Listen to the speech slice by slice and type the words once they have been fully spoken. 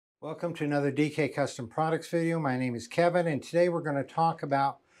Welcome to another DK Custom Products video. My name is Kevin, and today we're going to talk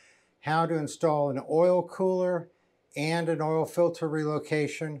about how to install an oil cooler and an oil filter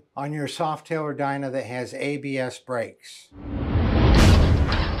relocation on your Softail or Dyna that has ABS brakes.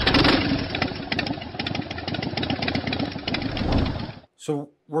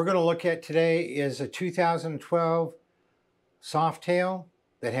 So we're going to look at today is a 2012 Softail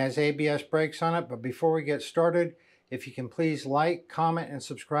that has ABS brakes on it. But before we get started, if you can please like, comment, and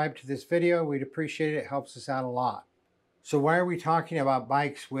subscribe to this video, we'd appreciate it. It helps us out a lot. So why are we talking about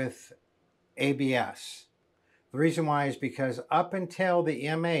bikes with ABS? The reason why is because up until the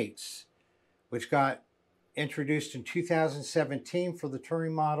M8s, which got introduced in 2017 for the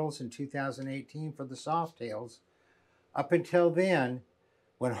touring models and 2018 for the Softails, up until then,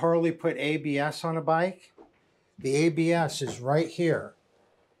 when Harley put ABS on a bike, the ABS is right here.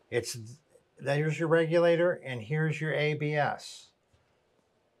 There's your regulator and here's your ABS.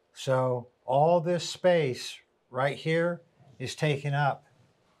 So all this space right here is taken up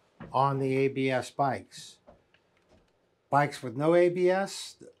on the ABS bikes. Bikes with no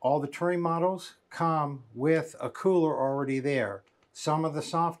ABS, all the touring models come with a cooler already there. Some of the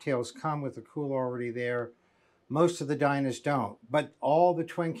Softails come with a cooler already there. Most of the Dynas don't, but all the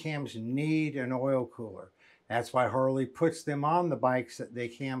twin cams need an oil cooler. That's why Harley puts them on the bikes that they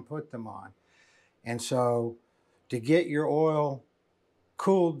can put them on. And so to get your oil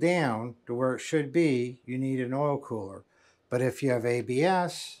cooled down to where it should be, you need an oil cooler. But if you have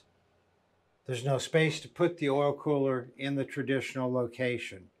ABS, there's no space to put the oil cooler in the traditional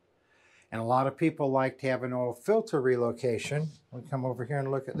location. And a lot of people like to have an oil filter relocation. We'll come over here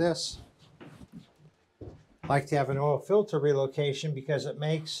and look at this. Like to have an oil filter relocation because it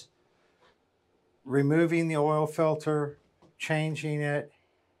makes removing the oil filter, changing it,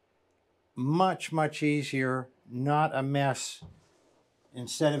 much easier, not a mess.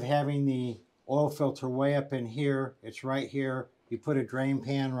 Instead of having the oil filter way up in here, it's right here. You put a drain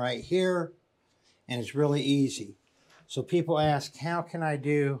pan right here, and it's really easy. So people ask, how can I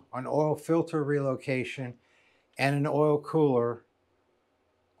do an oil filter relocation and an oil cooler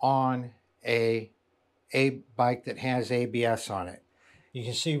on a bike that has ABS on it? You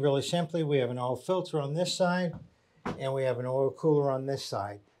can see really simply, we have an oil filter on this side, and we have an oil cooler on this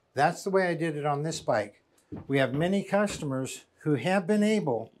side. That's the way I did it on this bike. We have many customers who have been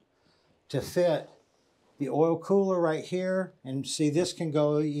able to fit the oil cooler right here, and see this can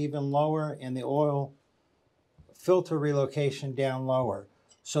go even lower, and the oil filter relocation down lower.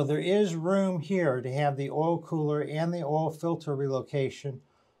 So there is room here to have the oil cooler and the oil filter relocation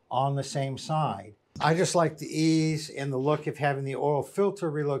on the same side. I just like the ease and the look of having the oil filter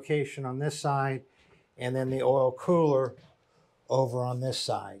relocation on this side and then the oil cooler over on this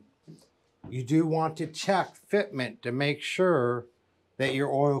side. You do want to check fitment to make sure that your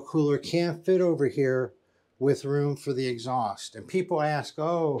oil cooler can fit over here with room for the exhaust. And people ask,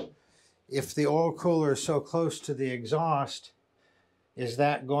 oh, if the oil cooler is so close to the exhaust, is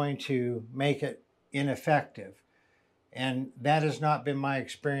that going to make it ineffective? And that has not been my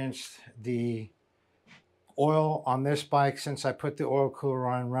experience. The oil on this bike, since I put the oil cooler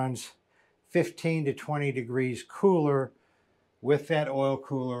on, runs 15 to 20 degrees cooler with that oil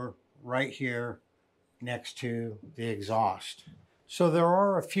cooler right here next to the exhaust. So there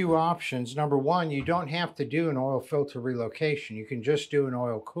are a few options. Number one, you don't have to do an oil filter relocation. You can just do an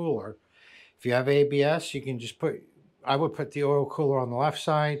oil cooler. If you have ABS, you can just I would put the oil cooler on the left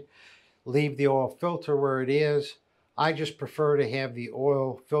side, leave the oil filter where it is. I just prefer to have the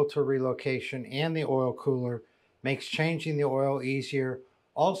oil filter relocation and the oil cooler. Makes changing the oil easier.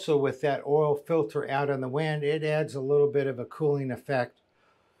 Also, with that oil filter out in the wind, it adds a little bit of a cooling effect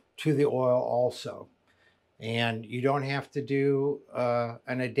to the oil also. And you don't have to do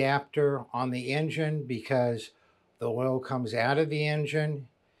an adapter on the engine because the oil comes out of the engine,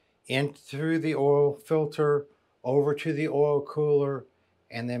 in through the oil filter, over to the oil cooler,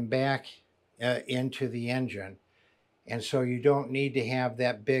 and then back into the engine. And so you don't need to have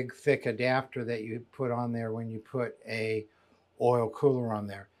that big thick adapter that you put on there when you put a oil cooler on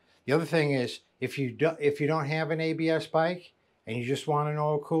there. The other thing is, if you don't have an ABS bike and you just want an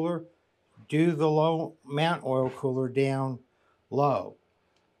oil cooler, do the low mount oil cooler down low.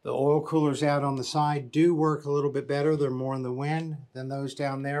 The oil coolers out on the side do work a little bit better. They're more in the wind than those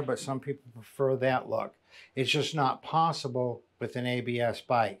down there, but some people prefer that look. It's just not possible with an ABS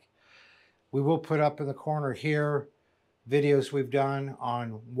bike. We will put up in the corner here videos we've done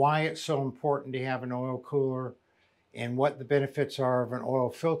on why it's so important to have an oil cooler and what the benefits are of an oil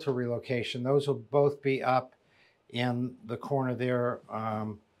filter relocation. Those will both be up in the corner there,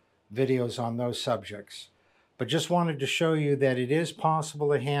 videos on those subjects. But just wanted to show you that it is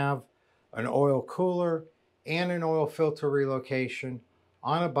possible to have an oil cooler and an oil filter relocation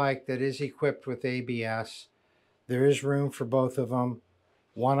on a bike that is equipped with ABS. There is room for both of them,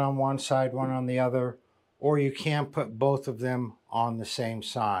 one on one side, one on the other, or you can put both of them on the same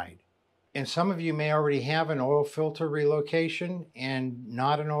side. And some of you may already have an oil filter relocation and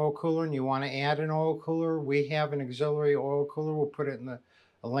not an oil cooler, and you want to add an oil cooler. We have an auxiliary oil cooler. We'll put it in a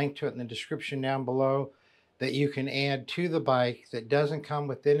link to it in the description down below, that you can add to the bike that doesn't come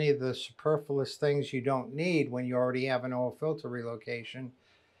with any of the superfluous things you don't need when you already have an oil filter relocation.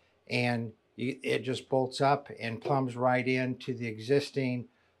 And it just bolts up and plumbs right into the existing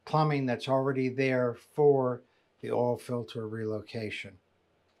plumbing that's already there for the oil filter relocation.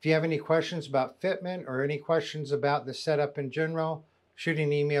 If you have any questions about fitment or any questions about the setup in general, shoot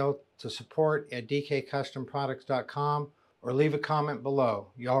an email to support@dkcustomproducts.com or leave a comment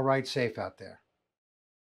below. Y'all ride safe out there.